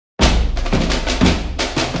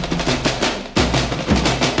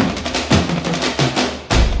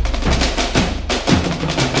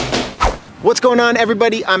What's going on,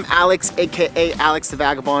 everybody? I'm Alex, aka Alex the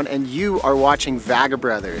Vagabond, and you are watching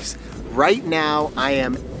Vagabrothers. Right now, I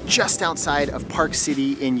am just outside of Park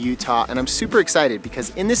City in Utah, and I'm super excited because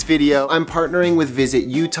in this video, I'm partnering with Visit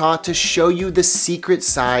Utah to show you the secret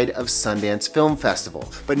side of Sundance Film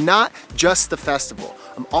Festival. But not just the festival.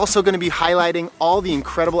 I'm also gonna be highlighting all the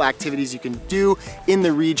incredible activities you can do in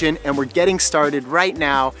the region, and we're getting started right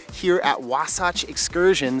now here at Wasatch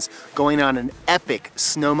Excursions, going on an epic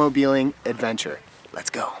snowmobiling adventure. Let's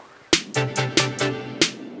go.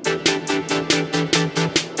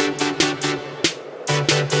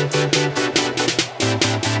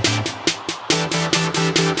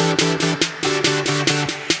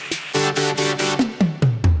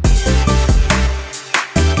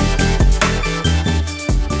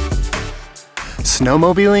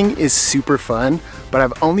 Snowmobiling is super fun, but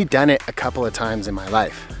I've only done it a couple of times in my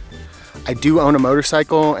life. I do own a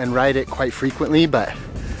motorcycle and ride it quite frequently, but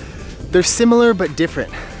they're similar but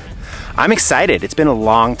different. I'm excited. It's been a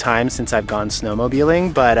long time since I've gone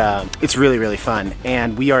snowmobiling, but it's really, really fun.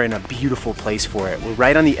 And we are in a beautiful place for it. We're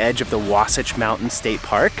right on the edge of the Wasatch Mountain State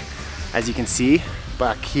Park. As you can see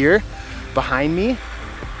back here behind me,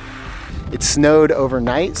 it snowed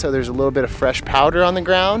overnight, so there's a little bit of fresh powder on the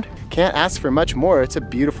ground. Can't ask for much more. It's a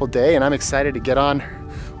beautiful day, and I'm excited to get on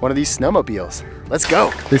one of these snowmobiles. Let's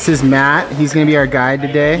go. This is Matt. He's gonna be our guide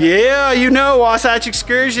today. Yeah, you know, Wasatch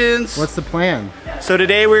Excursions. What's the plan? So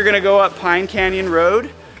today we're gonna go up Pine Canyon Road.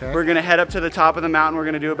 Okay. We're gonna head up to the top of the mountain. We're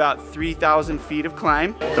gonna do about 3,000 feet of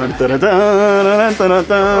climb. Oh,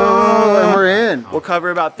 and we're in. We'll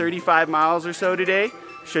cover about 35 miles or so today.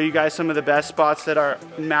 Show you guys some of the best spots that our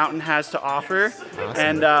mountain has to offer. Awesome.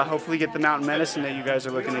 And hopefully get the mountain medicine that you guys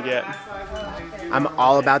are looking to get. I'm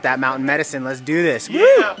all about that mountain medicine. Let's do this.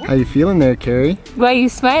 Yeah. How you feeling there, Carrie? Why are you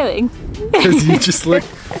smiling? Because you just look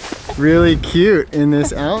really cute in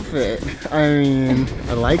this outfit. I mean,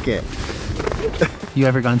 I like it. You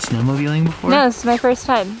ever gone snowmobiling before? No, this is my first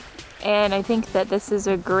time. And I think that this is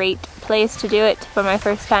a great place to do it for my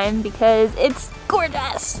first time because it's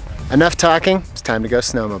gorgeous. Enough talking, it's time to go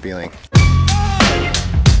snowmobiling.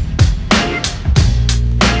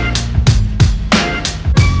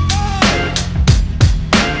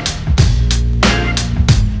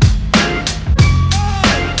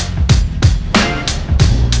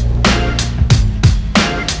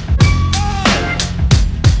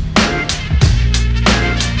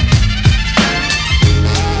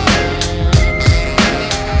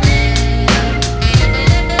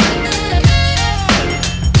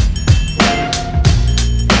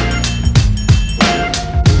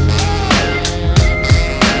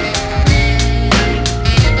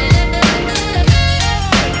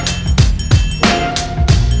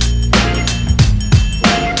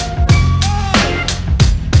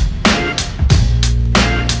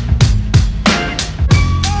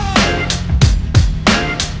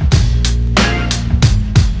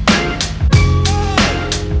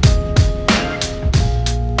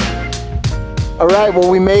 All right, well,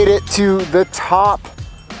 we made it to the top.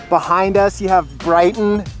 Behind us, you have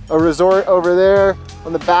Brighton, a resort over there.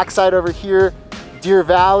 On the backside over here, Deer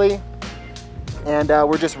Valley. And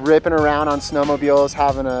we're just ripping around on snowmobiles,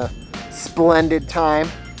 having a splendid time.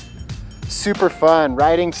 Super fun.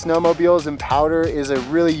 Riding snowmobiles in powder is a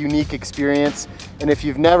really unique experience. And if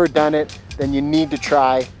you've never done it, then you need to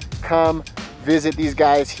try. Come visit these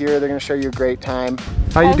guys here. They're gonna show you a great time.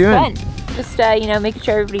 How you doing? Fun. Just, you know, making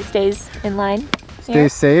sure everybody stays in line. Stay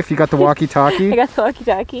safe. You got the walkie-talkie. I got the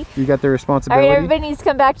walkie-talkie. You got the responsibility. All right, everybody needs to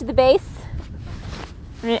come back to the base.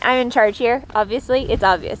 I mean, I'm in charge here, obviously. It's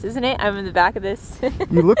obvious, isn't it? I'm in the back of this.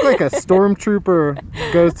 You look like a stormtrooper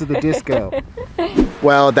goes to the disco.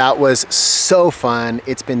 Well, that was so fun.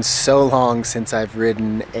 It's been so long since I've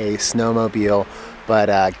ridden a snowmobile,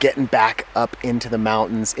 but getting back up into the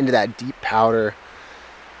mountains, into that deep powder,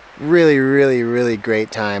 really, really, really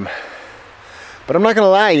great time. But I'm not gonna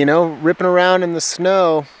lie, you know, ripping around in the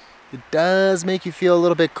snow, it does make you feel a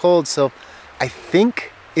little bit cold. So I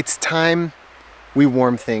think it's time we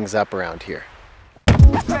warm things up around here.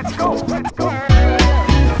 Let's go, let's go.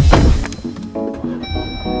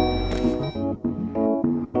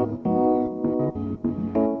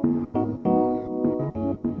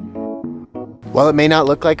 Well, it may not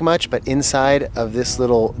look like much, but inside of this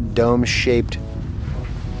little dome-shaped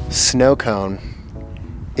snow cone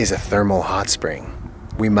is a thermal hot spring.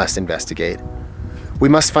 We must investigate. We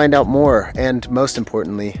must find out more, and most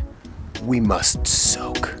importantly, we must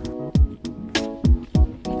soak.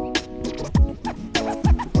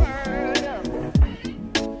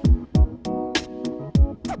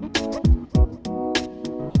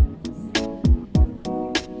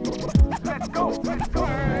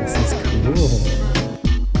 This is cool.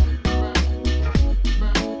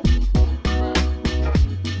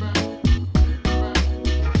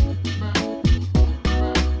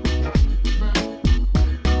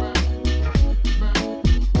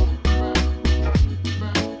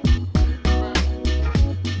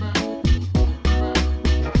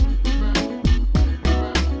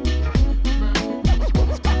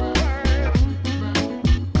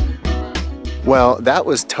 Well, that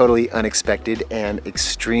was totally unexpected and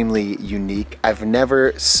extremely unique. I've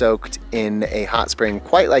never soaked in a hot spring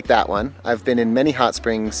quite like that one. I've been in many hot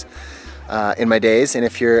springs in my days, and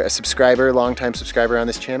if you're a subscriber, longtime subscriber on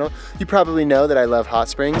this channel, you probably know that I love hot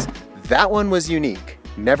springs. That one was unique.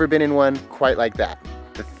 Never been in one quite like that.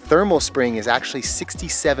 The thermal spring is actually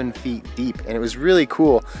 67 feet deep, and it was really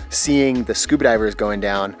cool seeing the scuba divers going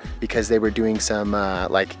down because they were doing some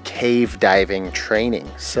like cave diving training.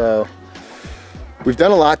 So we've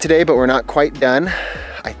done a lot today, but we're not quite done.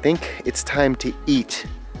 I think it's time to eat,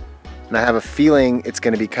 and I have a feeling it's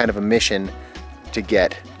going to be kind of a mission to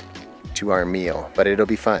get to our meal, but it'll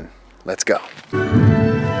be fun. Let's go.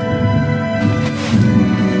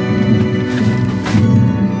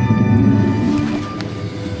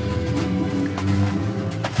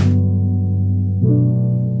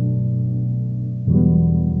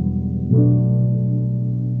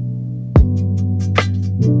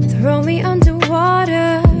 Throw me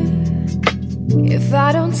underwater. If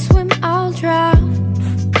I don't swim, I'll drown.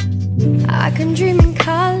 I can dream in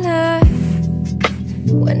color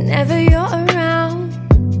whenever you're around.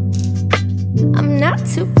 I'm not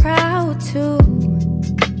too proud to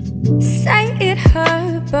say it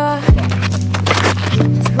hurt, but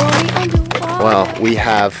throw me underwater. Well, we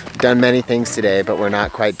have done many things today, but we're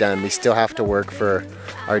not quite done. We still have to work for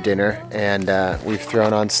our dinner, and we've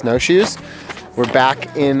thrown on snowshoes. We're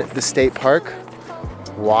back in the state park,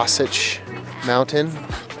 Wasatch Mountain.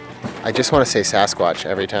 I just want to say Sasquatch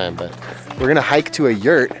every time, but we're gonna hike to a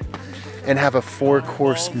yurt and have a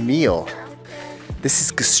 4-course meal. This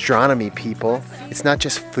is gastronomy, people. It's not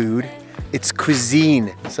just food, it's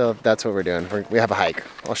cuisine. So that's what we're doing. We have a hike.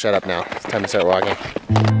 I'll shut up now. It's time to start walking.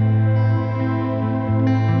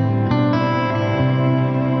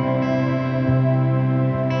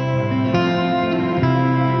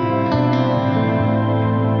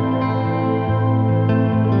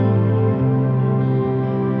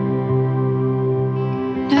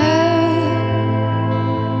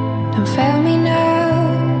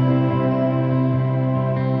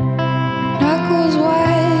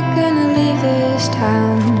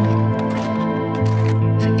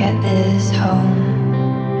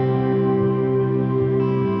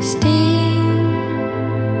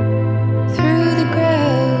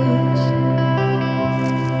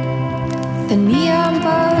 The neon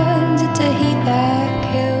burns, it's a heat that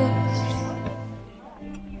kills.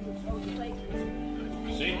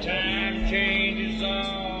 See, time changes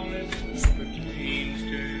all, it's what your dreams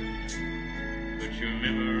do, but your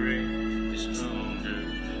memory is stronger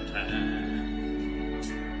than time.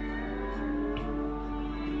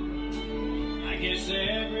 I guess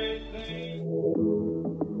everything.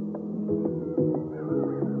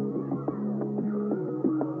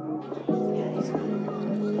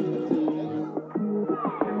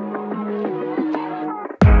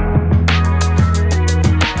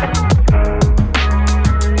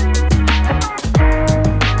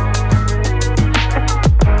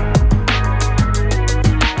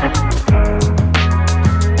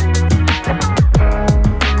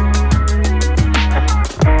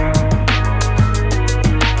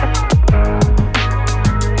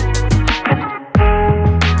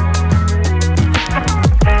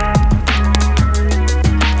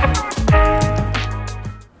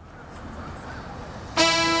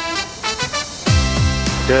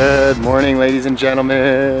 Good morning, ladies and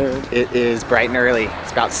gentlemen. It is bright and early.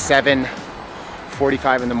 It's about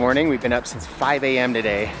 7:45 in the morning. We've been up since 5 a.m.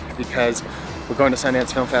 today because we're going to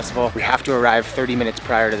Sundance Film Festival. We have to arrive 30 minutes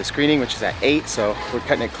prior to the screening, which is at 8, so we're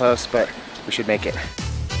cutting it close, but we should make it.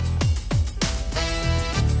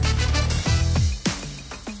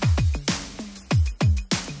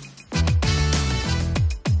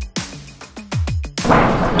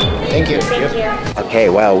 Thank you. Thank you. Okay,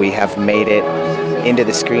 well, we have made it into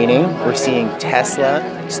the screening. We're seeing Tesla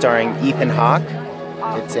starring Ethan Hawke.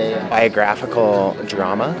 It's a biographical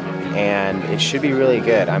drama and it should be really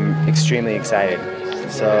good. I'm extremely excited.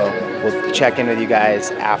 So we'll check in with you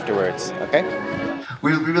guys afterwards, okay?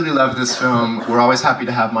 We really love this film. We're always happy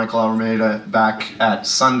to have Michael Almeida back at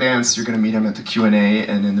Sundance. You're going to meet him at the Q&A,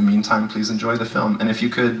 and in the meantime, please enjoy the film. And if you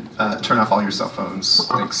could, turn off all your cell phones.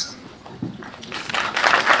 Thanks.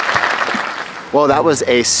 Well, that was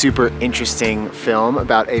a super interesting film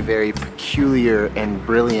about a very peculiar and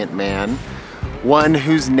brilliant man. One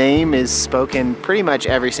whose name is spoken pretty much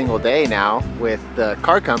every single day now with the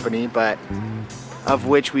car company, but of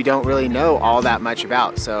which we don't really know all that much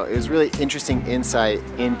about. So it was really interesting insight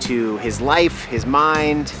into his life, his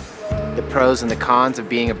mind, the pros and the cons of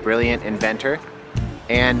being a brilliant inventor.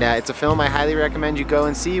 And it's a film I highly recommend you go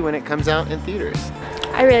and see when it comes out in theaters.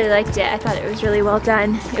 I really liked it. I thought it was really well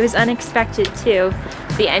done. It was unexpected too.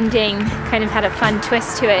 The ending kind of had a fun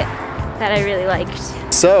twist to it that I really liked.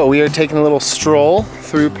 So we are taking a little stroll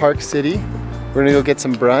through Park City. We're gonna go get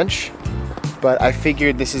some brunch, but I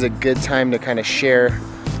figured this is a good time to kind of share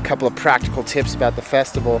a couple of practical tips about the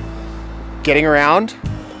festival. Getting around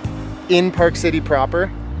in Park City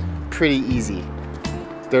proper, pretty easy.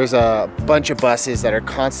 There's a bunch of buses that are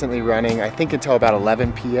constantly running, I think until about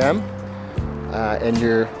 11 p.m. And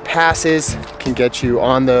your passes can get you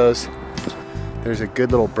on those. There's a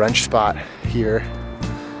good little brunch spot here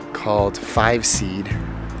called 5 Seed,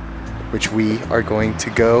 which we are going to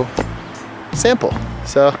go sample.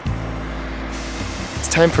 So it's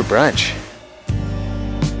time for brunch.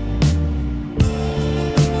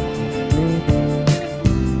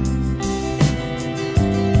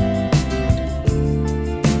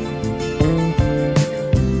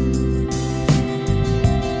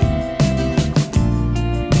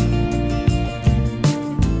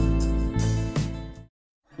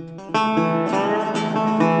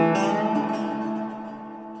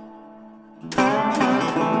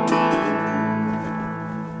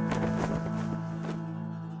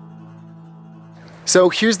 So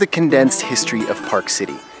here's the condensed history of Park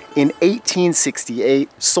City. In 1868,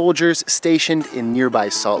 soldiers stationed in nearby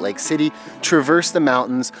Salt Lake City traversed the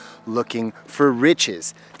mountains looking for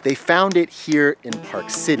riches. They found it here in Park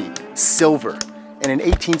City, silver. And in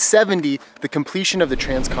 1870, the completion of the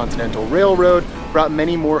Transcontinental Railroad brought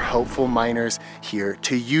many more hopeful miners here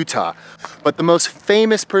to Utah. But the most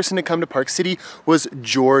famous person to come to Park City was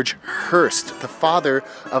George Hearst, the father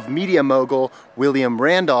of media mogul William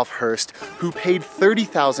Randolph Hearst, who paid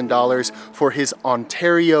 $30,000 for his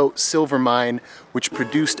Ontario silver mine, which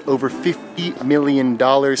produced over $50 million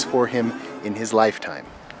for him in his lifetime.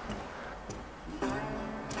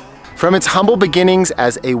 From its humble beginnings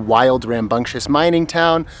as a wild, rambunctious mining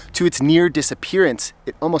town to its near disappearance,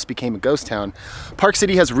 it almost became a ghost town, Park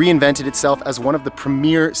City has reinvented itself as one of the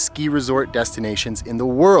premier ski resort destinations in the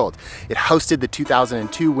world. It hosted the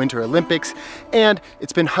 2002 Winter Olympics, and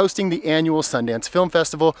it's been hosting the annual Sundance Film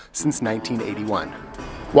Festival since 1981.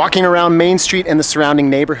 Walking around Main Street and the surrounding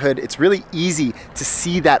neighborhood, it's really easy to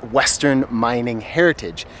see that Western mining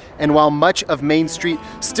heritage. And while much of Main Street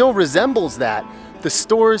still resembles that, the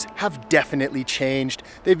stores have definitely changed.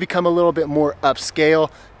 They've become a little bit more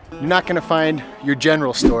upscale. You're not gonna find your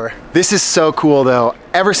general store. This is so cool though.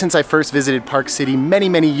 Ever since I first visited Park City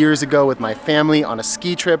many years ago with my family on a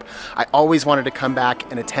ski trip, I always wanted to come back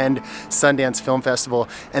and attend Sundance Film Festival.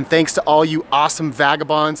 And thanks to all you awesome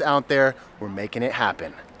vagabonds out there, we're making it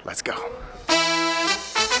happen. Let's go.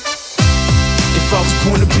 If I was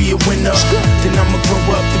born to be a winner, then I'ma grow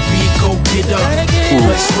up to be a go-getter.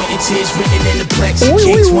 Blood, sweat, and tears written in the plaques and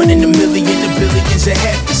kings. 1 in a million, the billions that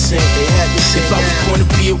had to sing. If I was born to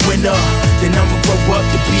be a winner, then I'ma grow up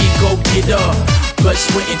to be a go-getter. Blood,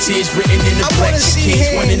 sweat, and tears written in the plaques and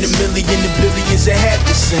kings. 1 in a million, the billions that had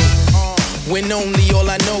to sing. When only all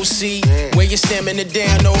I know see, where you're stamina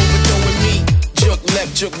down, overthrowing me. Joke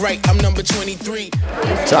left, joke right, I'm number 23.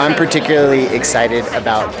 So I'm particularly excited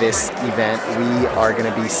about this event. We are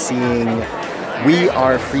gonna be seeing We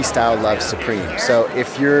Are Freestyle Love Supreme. So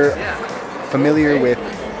if you're familiar with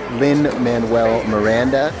Lin-Manuel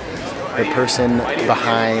Miranda, the person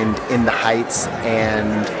behind In the Heights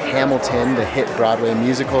and Hamilton, the hit Broadway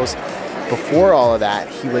musicals, before all of that,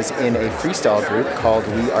 he was in a freestyle group called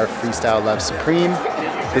We Are Freestyle Love Supreme.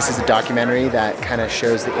 This is a documentary that kind of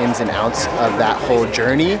shows the ins and outs of that whole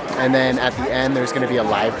journey. And then at the end, there's going to be a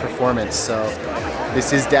live performance. So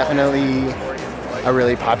this is definitely a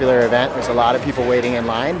really popular event. There's a lot of people waiting in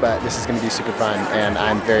line, but this is going to be super fun. And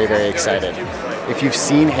I'm very excited. If you've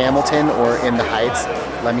seen Hamilton or In the Heights,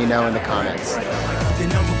 let me know in the comments. Are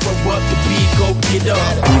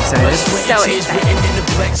you excited? So excited.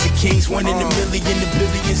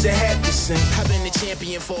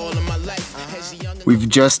 We've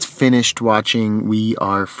just finished watching We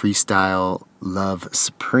Are Freestyle Love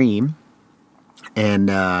Supreme, and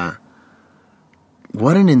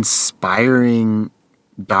what an inspiring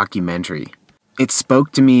documentary. It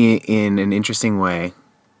spoke to me in an interesting way,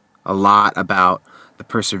 a lot about the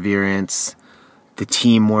perseverance, the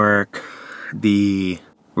teamwork, the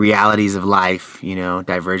realities of life, you know,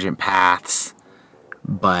 divergent paths,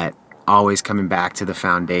 but always coming back to the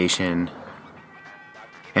foundation.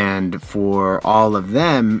 And for all of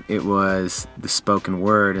them, it was the spoken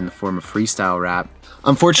word in the form of freestyle rap.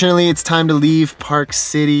 Unfortunately, it's time to leave Park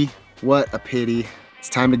City. What a pity. It's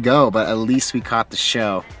time to go, but at least we caught the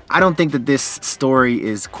show. I don't think that this story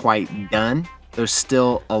is quite done. there's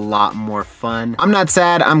still a lot more fun. I'm not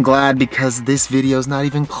sad, I'm glad, because this video is not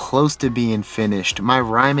even close to being finished. My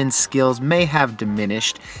rhyming skills may have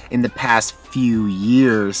diminished in the past few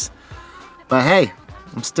years, but hey,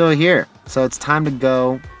 I'm still here. So it's time to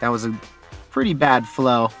go. That was a pretty bad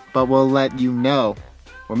flow, but we'll let you know,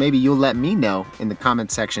 or maybe you'll let me know in the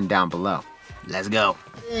comment section down below. Let's go.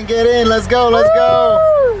 Get in, let's go, let's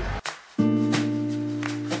go.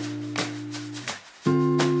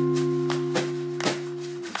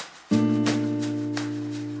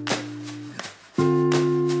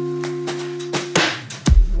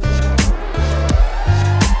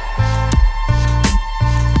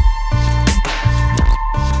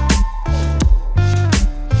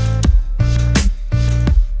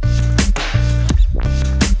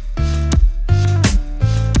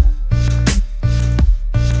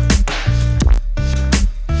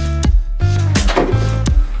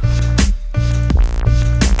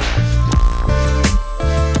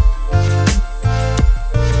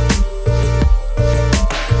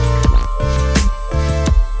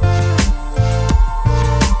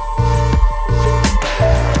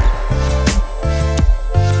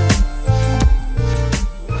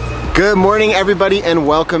 Good morning, everybody, and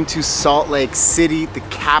welcome to Salt Lake City, the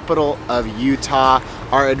capital of Utah.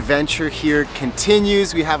 Our adventure here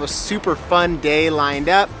continues. We have a super fun day lined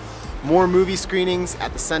up. More movie screenings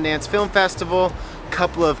at the Sundance Film Festival, a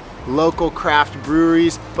couple of local craft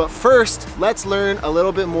breweries. But first, let's learn a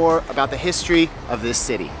little bit more about the history of this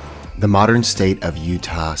city. The modern state of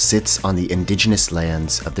Utah sits on the indigenous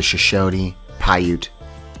lands of the Shoshone, Paiute,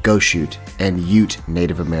 Goshute, and Ute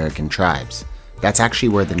Native American tribes. That's actually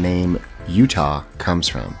where the name Utah comes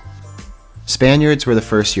from. Spaniards were the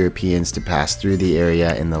first Europeans to pass through the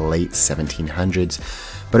area in the late 1700s,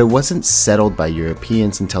 but it wasn't settled by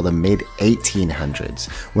Europeans until the mid-1800s,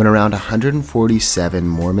 when around 147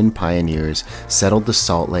 Mormon pioneers settled the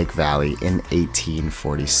Salt Lake Valley in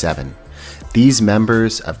 1847. These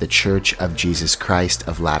members of the Church of Jesus Christ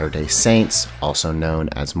of Latter-day Saints, also known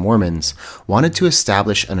as Mormons, wanted to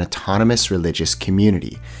establish an autonomous religious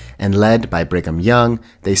community, and led by Brigham Young,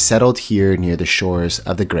 they settled here near the shores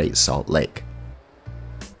of the Great Salt Lake.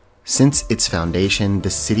 Since its foundation,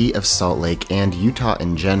 the city of Salt Lake and Utah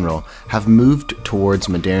in general have moved towards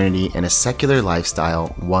modernity and a secular lifestyle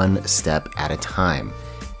one step at a time.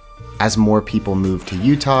 As more people move to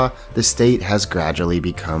Utah, the state has gradually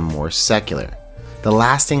become more secular. The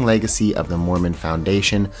lasting legacy of the Mormon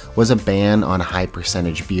Foundation was a ban on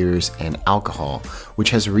high-percentage beers and alcohol, which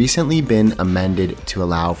has recently been amended to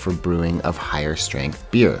allow for brewing of higher-strength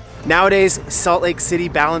beer. Nowadays, Salt Lake City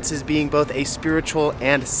balances being both a spiritual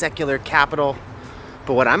and secular capital,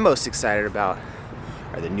 but what I'm most excited about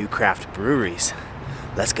are the new craft breweries.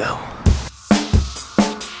 Let's go.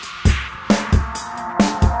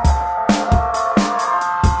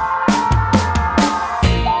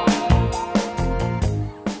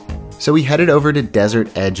 So we headed over to Desert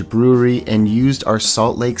Edge Brewery and used our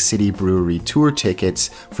Salt Lake City Brewery tour tickets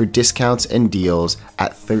for discounts and deals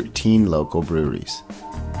at 13 local breweries.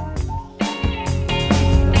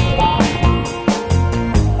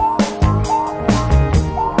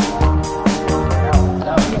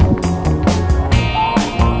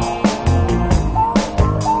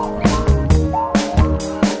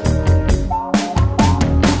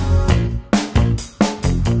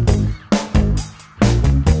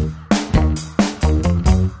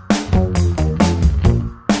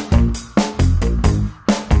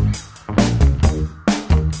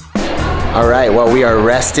 Alright, well, we are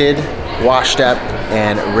rested, washed up,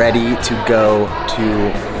 and ready to go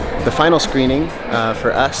to the final screening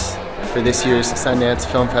for us for this year's Sundance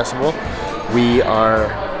Film Festival. We are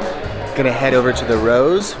gonna head over to the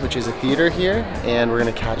Rose, which is a theater here, and we're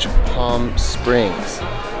gonna catch Palm Springs.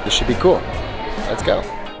 This should be cool. Let's go.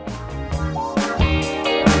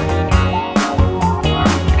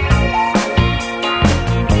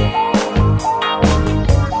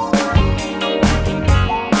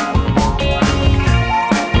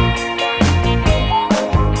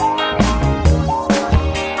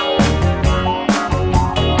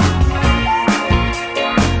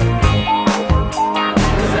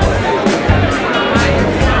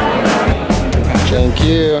 Thank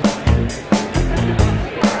you.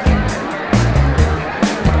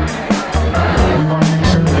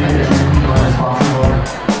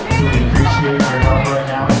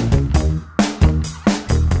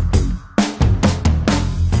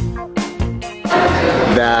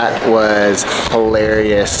 That was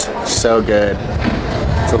hilarious, so good.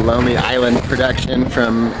 It's a Lonely Island production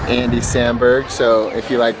from Andy Samberg, so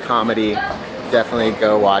if you like comedy, definitely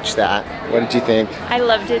go watch that. What did you think? I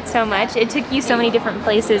loved it so much. It took you so many different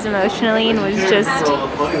places emotionally and was just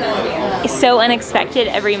so unexpected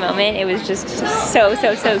every moment. It was just so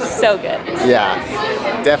good.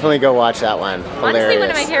 Yeah, definitely go watch that one. Honestly, Hilarious. one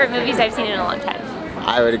of my favorite movies I've seen in a long time.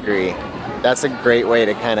 I would agree. That's a great way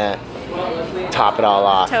to kind of top it all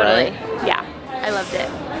off, Totally. right? Yeah, I loved it.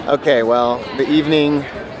 Okay, well, the evening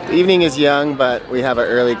is young, but we have an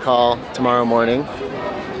early call tomorrow morning,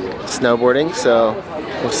 snowboarding, so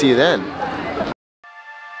we'll see you then.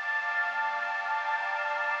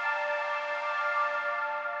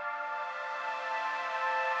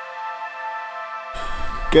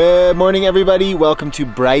 Good morning, everybody. Welcome to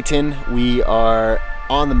Brighton. We are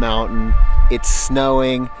on the mountain. It's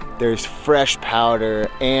snowing, there's fresh powder,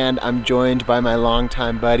 and I'm joined by my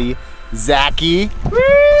longtime buddy, Zachy.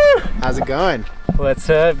 Woo! How's it going? What's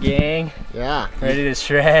up, gang? Yeah. Ready to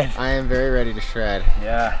shred? I am very ready to shred.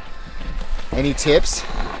 Yeah. Any tips?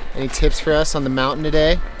 Any tips for us on the mountain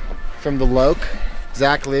today from the Loke?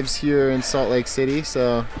 Zach lives here in Salt Lake City,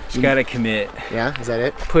 so... Just gotta commit. Yeah, is that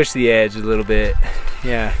it? Push the edge a little bit.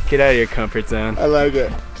 Yeah, get out of your comfort zone. I like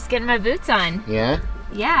it. Just getting my boots on. Yeah?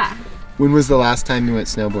 Yeah. When was the last time you went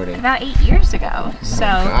snowboarding? About 8 years ago. So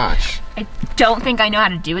Oh gosh. I don't think I know how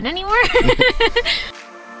to do it anymore.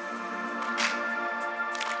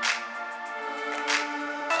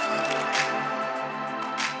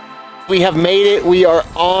 We have made it. We are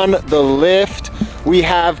on the lift. We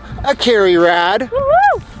have a Carrie rad.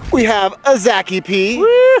 Woo-hoo! We have a Zachy P.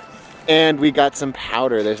 Woo! And we got some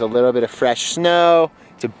powder. There's a little bit of fresh snow.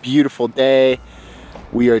 It's a beautiful day.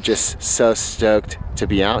 We are just so stoked to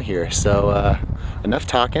be out here. So enough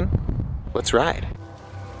talking, let's ride.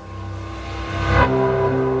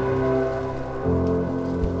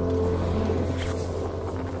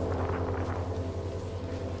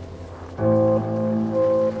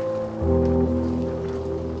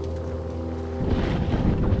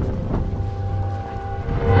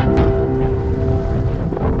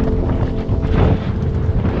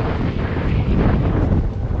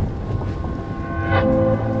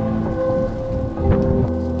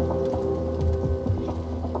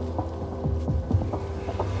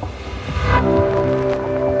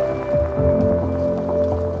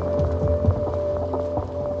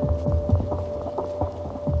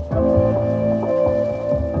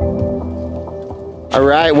 All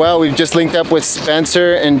right, well, we've just linked up with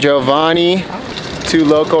Spencer and Giovanni, two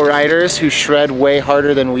local riders who shred way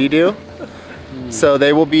harder than we do. So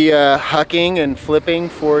they will be hucking and flipping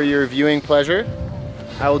for your viewing pleasure.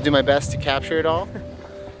 I will do my best to capture it all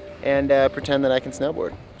and pretend that I can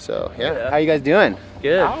snowboard. So yeah, how you guys doing?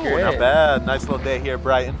 Good, Great. Not bad. Nice little day here at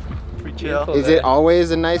Brighton. Pretty chill. Is it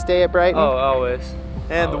always a nice day at Brighton? Oh, always.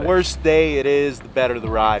 And always. The worse day it is, the better the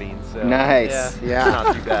riding. So Nice, yeah.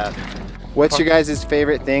 Not too bad. What's your guys'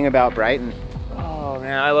 favorite thing about Brighton? Oh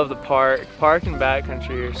man, I love the park. Park and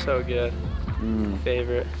backcountry are so good.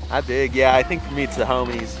 Favorite. I dig. Yeah, I think for me it's the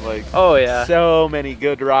homies. Like, Oh yeah. so many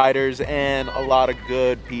good riders and a lot of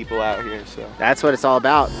good people out here. So That's what it's all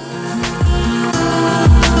about.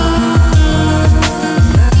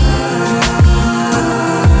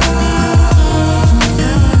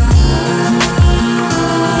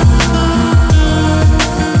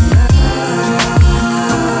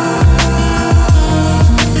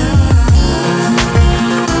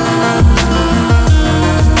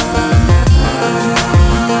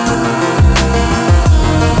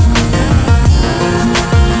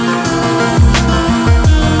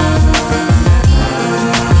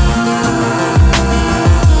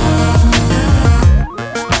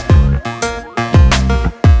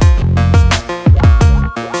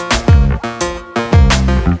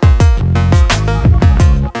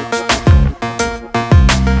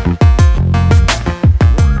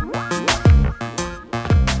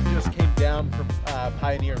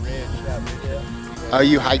 Oh,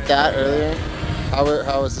 you hiked that earlier? How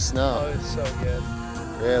was the Oh, snow? it's so good.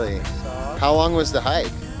 Really? Soft. How long was the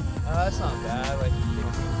hike? That's not bad. Like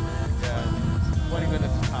 15 minutes. Yeah. 20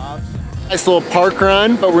 minutes tops. Nice little park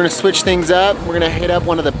run, but we're gonna switch things up. We're gonna hit up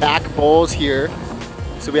one of the back bowls here.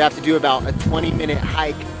 So we have to do about a 20-minute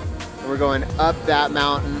hike. And we're going up that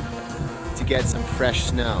mountain to get some fresh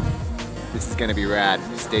snow. This is gonna be rad.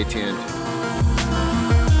 Stay tuned.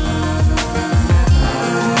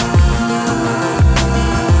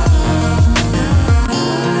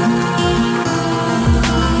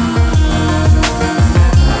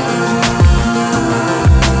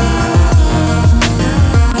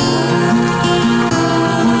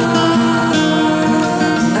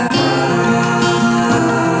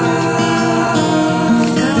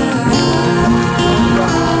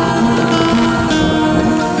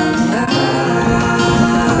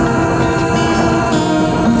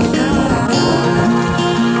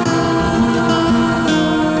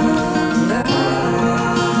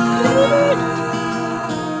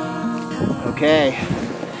 Okay.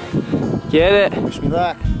 Get it. Wish me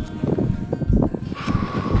luck.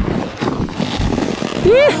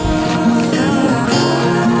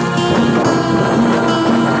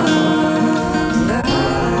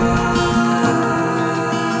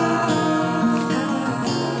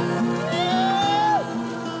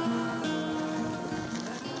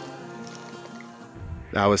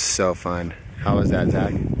 That was so fun. How was that,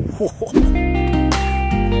 Zach?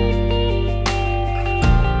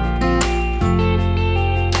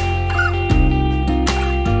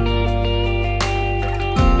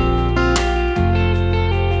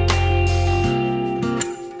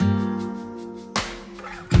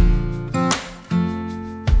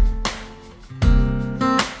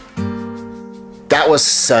 That was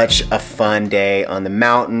such a fun day on the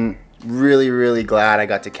mountain. Really glad I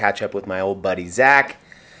got to catch up with my old buddy Zach.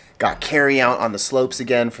 Got Carrie out on the slopes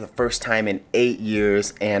again for the first time in 8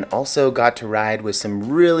 years, and also got to ride with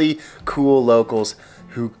some really cool locals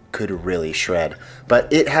who could really shred.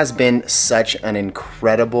 But it has been such an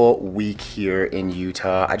incredible week here in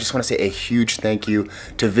Utah. I just want to say a huge thank you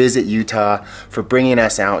to Visit Utah for bringing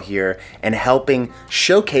us out here and helping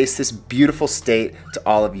showcase this beautiful state to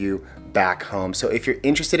all of you back home. So if you're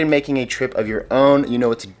interested in making a trip of your own, you know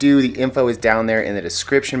what to do. The info is down there in the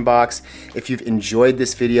description box. If you've enjoyed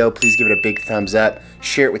this video, please give it a big thumbs up,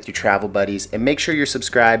 share it with your travel buddies, and make sure you're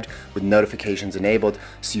subscribed with notifications enabled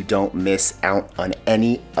so you don't miss out on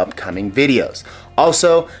any upcoming videos.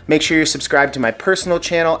 Also, make sure you're subscribed to my personal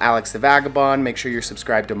channel, Alex the Vagabond. Make sure you're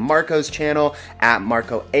subscribed to Marko's channel,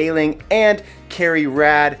 @Marko Ailing, and Carrie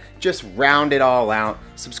Rad. Just round it all out.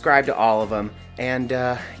 Subscribe to all of them. And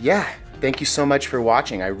yeah, thank you so much for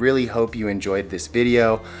watching. I really hope you enjoyed this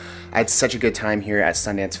video. I had such a good time here at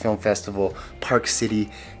Sundance Film Festival, Park City,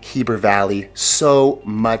 Heber Valley. So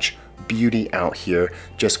much beauty out here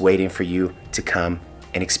just waiting for you to come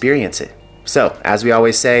and experience it. So, as we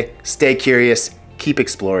always say, stay curious, keep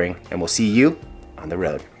exploring, and we'll see you on the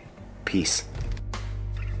road. Peace.